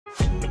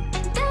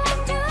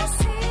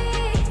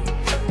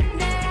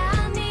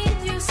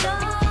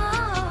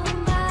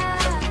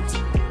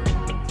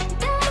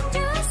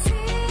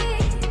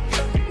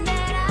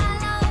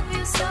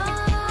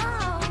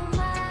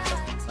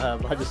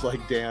just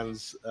like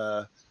Dan's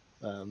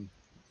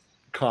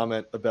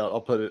comment about, I'll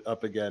put it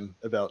up again,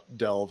 about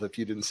Delve, if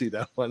you didn't see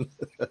that one.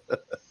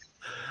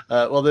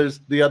 Well, there's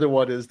the other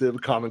one is the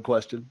common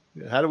question.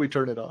 How do we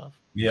turn it off?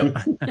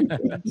 Yep.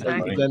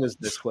 Then is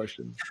this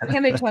question. How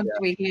many times do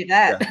we hear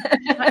that?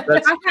 How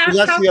fast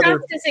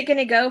is it going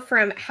to go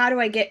from how do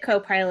I get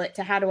Copilot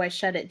to how do I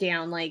shut it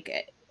down?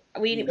 Like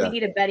we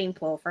need a betting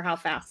pool for how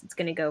fast it's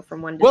going to go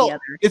from one to the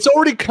other. It's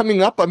already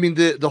coming up. I mean,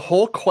 the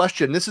whole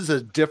question, this is a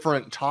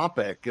different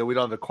topic. We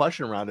don't have a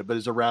question around it, but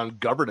it's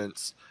around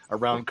governance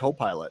around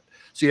Copilot.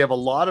 So you have a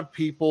lot of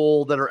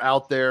people that are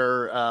out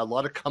there, a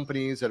lot of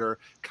companies that are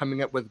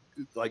coming up with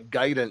like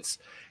guidance.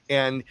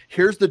 And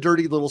here's the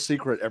dirty little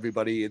secret,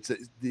 everybody. It's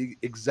the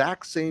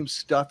exact same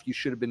stuff you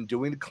should have been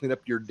doing to clean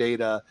up your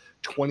data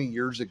 20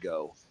 years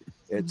ago.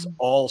 It's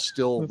all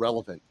still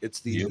relevant.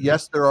 It's the,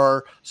 yes, there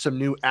are some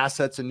new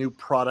assets and new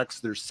products.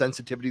 There's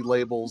sensitivity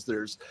labels.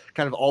 There's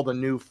kind of all the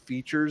new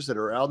features that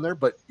are out there,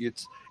 but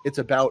it's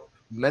about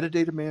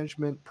metadata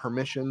management,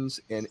 permissions,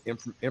 and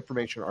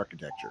information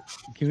architecture.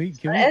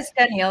 As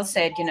Danielle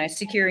said,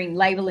 securing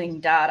labeling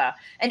data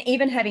and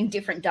even having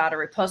different data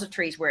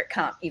repositories where it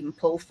can't even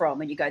pull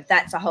from. And you go,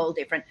 that's a whole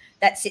different,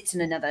 that sits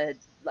in another,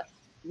 like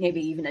maybe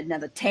even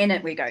another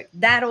tenant. We go,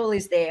 that all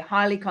is there,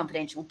 highly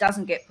confidential,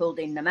 doesn't get pulled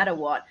in no matter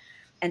what,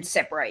 and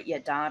separate your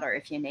data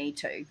if you need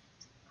to.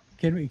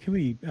 Can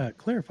we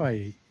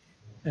clarify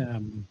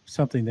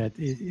something that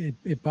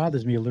it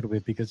bothers me a little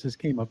bit, because this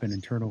came up in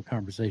internal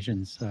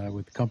conversations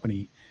with the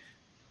company.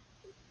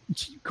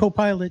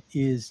 Copilot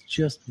is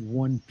just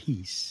one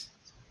piece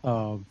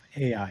of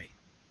AI,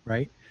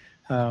 right?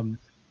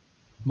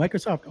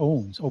 Microsoft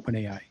owns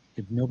OpenAI.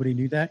 If nobody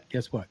knew that,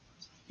 guess what?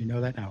 You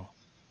know that now,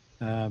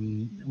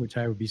 which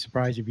I would be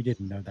surprised if you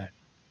didn't know that.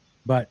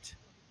 But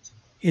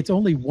it's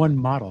only one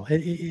model.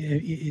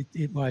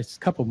 It was a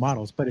couple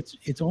models, but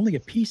it's only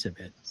a piece of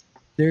it.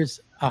 There's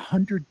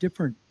 100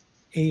 different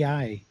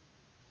AI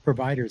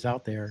providers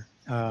out there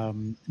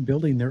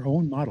building their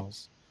own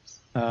models.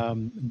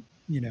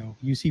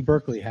 UC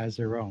Berkeley has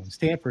their own.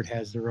 Stanford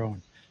has their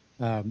own.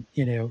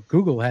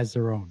 Google has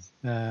their own.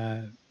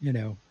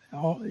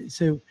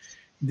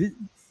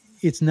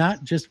 It's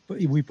not just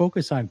we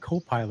focus on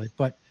Copilot,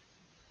 but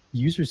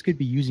users could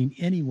be using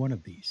any one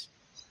of these.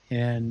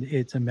 And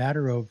it's a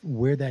matter of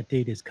where that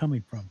data is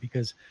coming from,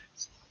 because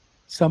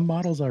some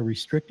models are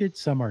restricted,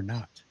 some are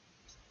not.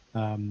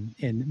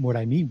 And what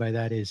I mean by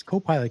that is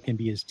Copilot can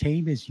be as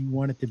tame as you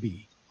want it to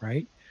be,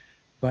 right?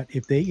 But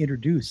if they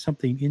introduce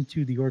something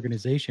into the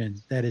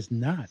organization that is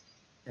not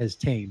as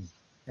tame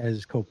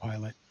as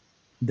Copilot,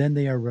 then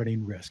they are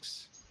running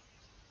risks,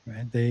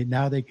 right?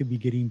 Now they could be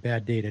getting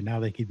bad data.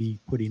 Now they could be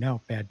putting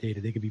out bad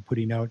data. They could be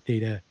putting out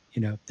data,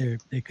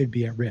 they could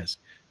be at risk.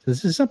 So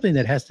this is something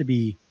that has to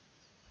be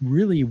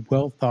really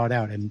well thought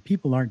out, and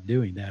people aren't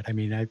doing that. I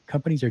mean,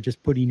 companies are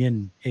just putting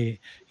in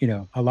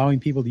allowing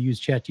people to use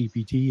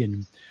ChatGPT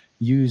and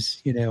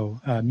use,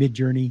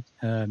 Midjourney,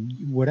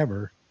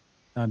 whatever,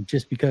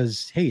 just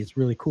because, hey, it's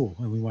really cool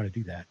and we want to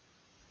do that.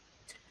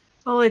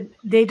 Well,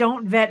 they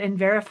don't vet and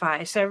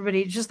verify. So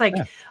everybody just like,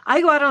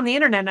 I go out on the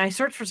internet and I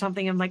search for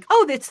something. I'm like,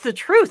 oh, it's the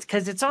truth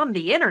because it's on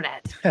the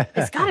internet.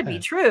 It's got to be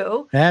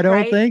true. That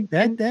old thing,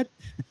 that.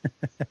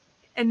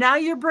 And now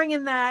you're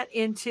bringing that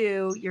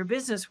into your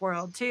business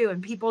world too.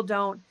 And people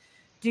don't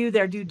do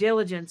their due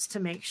diligence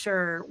to make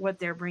sure what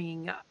they're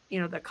bringing up,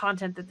 the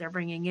content that they're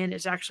bringing in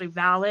is actually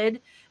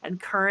valid and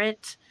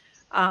current,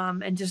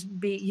 and just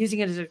be using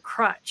it as a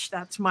crutch.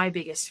 That's my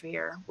biggest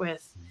fear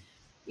with,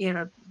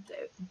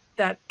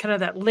 that kind of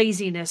that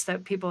laziness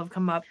that people have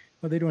come up.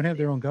 Well, they don't have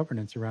their own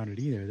governance around it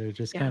either. They're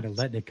just kind of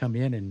letting it come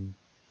in, and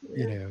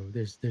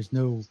there's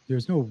no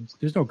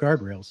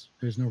guardrails.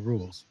 There's no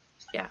rules.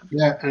 Yeah.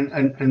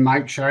 And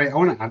Mike, Shari, I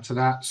want to add to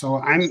that. So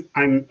I'm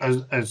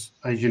as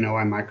you know,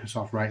 I'm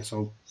Microsoft, right?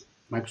 So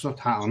Microsoft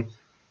hat on.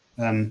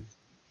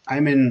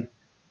 I'm in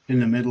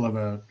the middle of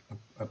a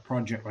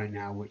project right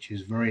now, which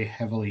is very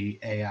heavily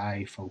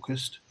AI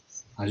focused.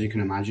 As you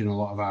can imagine, a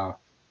lot of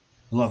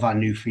our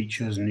new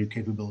features and new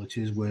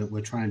capabilities,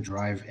 we're trying to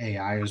drive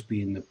AI as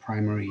being the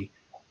primary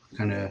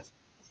kind of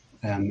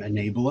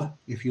enabler,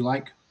 if you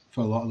like,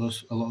 for a lot of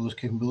those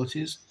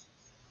capabilities.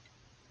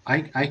 I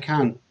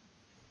can't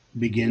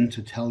begin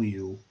to tell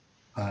you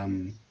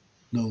the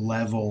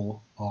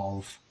level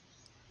of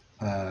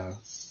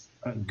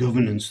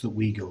governance that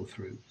we go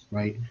through,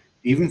 right?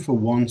 Even for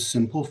one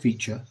simple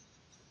feature,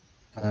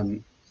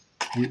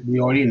 we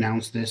already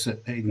announced this at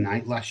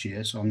Ignite last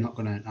year, so I'm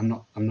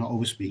not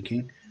over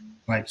speaking,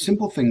 right?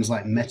 Simple things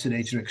like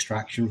metadata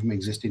extraction from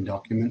existing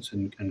documents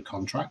and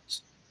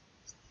contracts.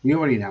 We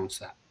already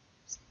announced that.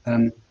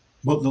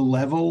 But the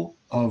level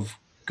of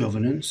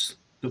governance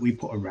that we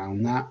put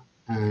around that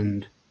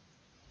and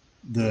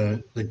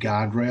the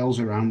guardrails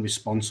around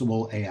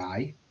responsible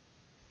AI,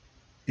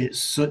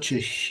 it's such a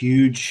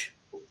huge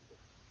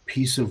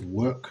piece of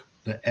work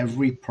that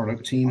every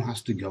product team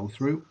has to go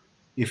through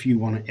if you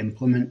want to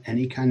implement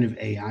any kind of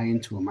AI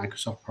into a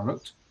Microsoft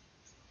product.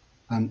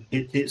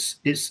 It's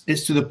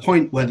to the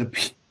point where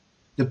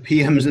the the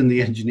PMs and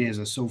the engineers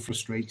are so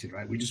frustrated,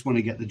 right? We just want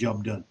to get the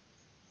job done,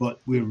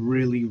 but we're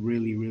really,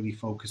 really, really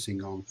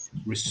focusing on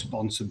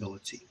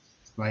responsibility,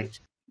 right?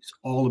 It's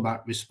all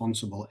about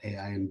responsible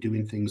AI and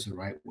doing things the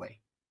right way.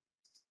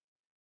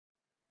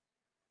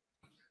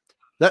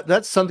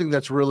 That's something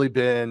that's really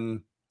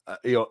been,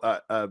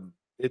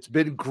 it's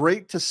been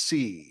great to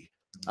see.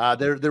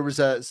 There was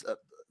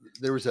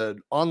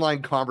an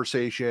online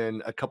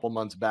conversation a couple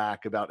months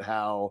back about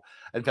how,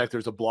 in fact,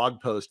 there's a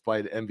blog post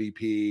by the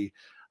MVP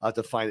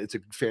to find. It's a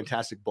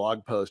fantastic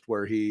blog post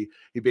where he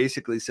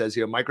basically says,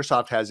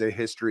 Microsoft has a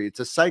history. It's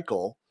a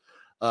cycle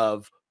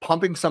of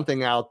pumping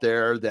something out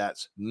there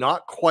that's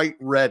not quite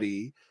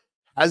ready,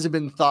 hasn't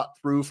been thought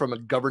through from a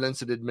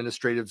governance and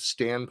administrative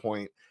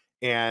standpoint,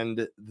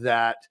 and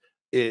that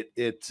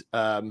it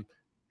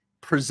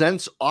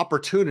presents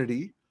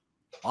opportunity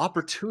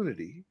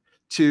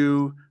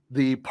to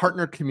the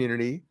partner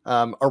community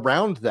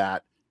around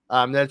that,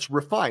 that's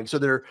refined.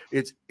 So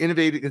it's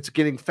innovating, it's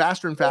getting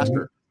faster and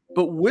faster.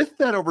 But with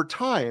that over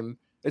time,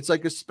 it's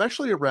like,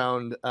 especially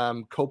around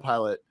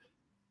Copilot,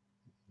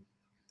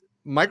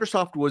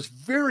 Microsoft was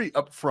very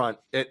upfront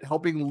at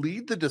helping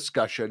lead the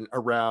discussion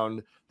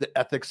around the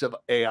ethics of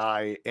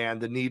AI and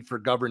the need for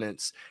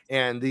governance.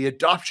 And the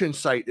adoption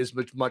site is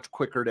much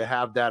quicker to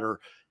have that, or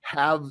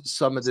have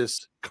some of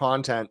this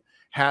content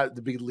have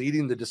to be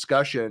leading the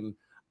discussion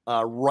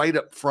right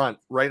up front,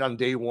 right on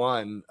day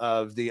one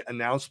of the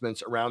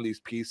announcements around these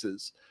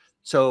pieces.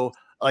 So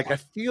like, I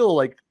feel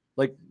like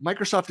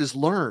Microsoft has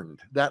learned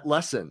that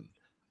lesson.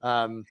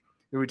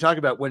 We talk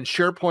about when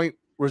SharePoint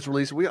was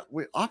released, we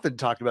often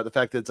talk about the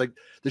fact that it's like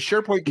the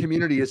SharePoint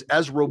community is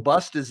as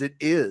robust as it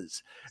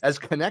is, as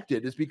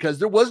connected, is because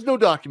there was no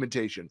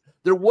documentation.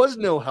 There was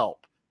no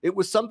help. It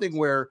was something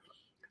where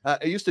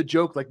I used to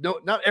joke, like,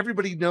 no, not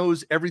everybody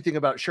knows everything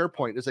about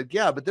SharePoint. It's like,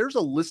 yeah, but there's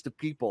a list of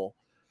people.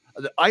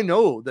 I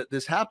know that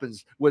this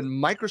happens when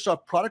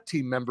Microsoft product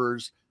team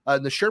members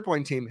and the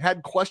SharePoint team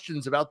had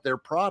questions about their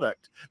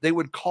product. They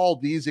would call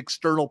these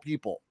external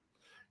people.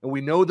 And we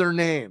know their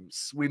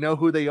names. We know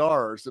who they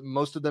are. So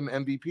most of them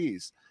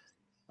MVPs.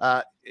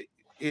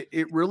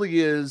 It really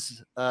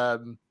is.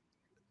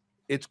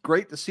 It's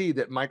great to see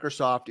that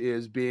Microsoft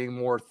is being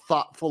more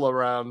thoughtful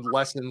around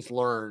lessons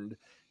learned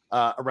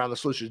around the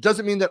solutions. It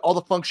doesn't mean that all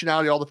the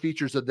functionality, all the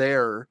features are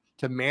there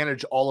to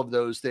manage all of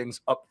those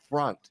things up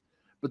front,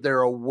 but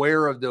they're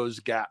aware of those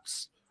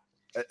gaps.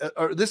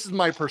 This is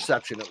my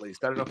perception, at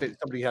least. I don't know if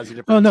somebody has a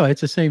different. Oh no, it's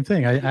the same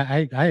thing.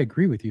 I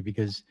agree with you,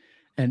 because.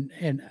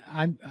 And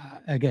I'm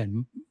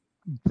again,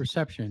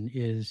 perception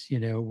is,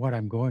 what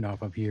I'm going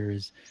off of here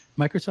is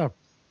Microsoft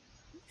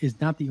is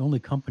not the only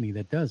company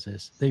that does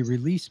this. They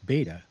release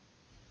beta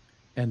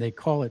and they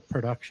call it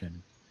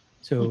production.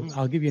 So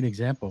I'll give you an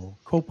example.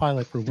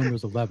 Copilot for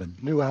Windows 11.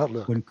 New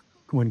Outlook.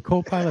 When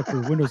Copilot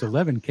for Windows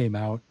 11 came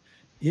out,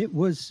 it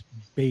was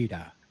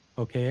beta.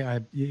 Okay.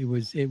 It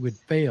would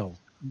fail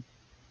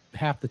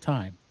half the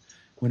time.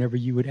 Whenever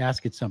you would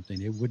ask it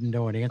something, it wouldn't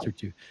know an answer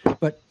to.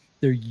 But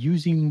they're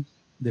using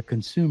the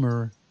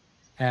consumer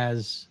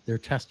as their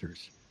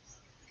testers.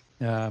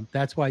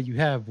 That's why you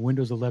have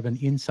Windows 11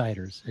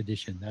 Insiders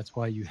Edition. That's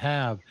why you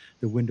have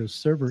the Windows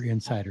Server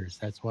Insiders.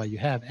 That's why you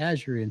have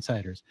Azure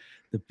Insiders.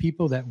 The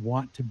people that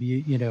want to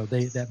be,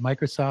 that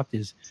Microsoft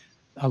is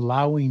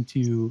allowing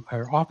to,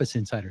 or Office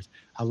Insiders,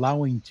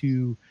 allowing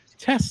to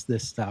test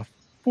this stuff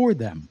for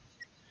them,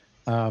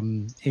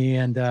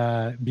 and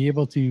be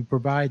able to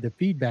provide the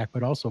feedback,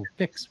 but also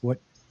fix what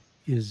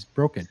is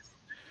broken.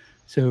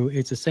 So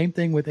it's the same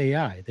thing with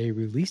AI. They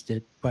released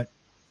it, but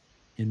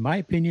in my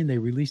opinion, they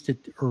released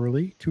it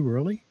too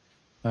early.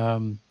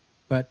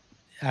 But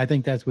I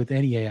think that's with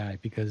any AI,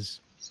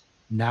 because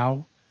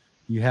now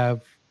you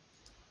have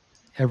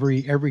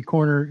every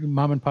corner,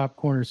 mom and pop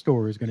corner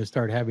store is going to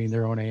start having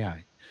their own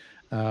AI.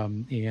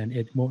 And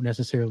it won't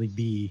necessarily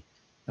be,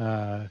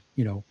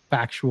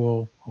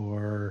 factual,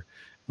 or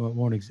it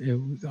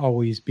won't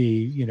always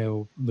be,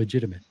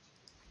 legitimate.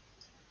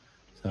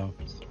 So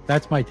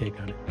that's my take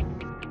on it.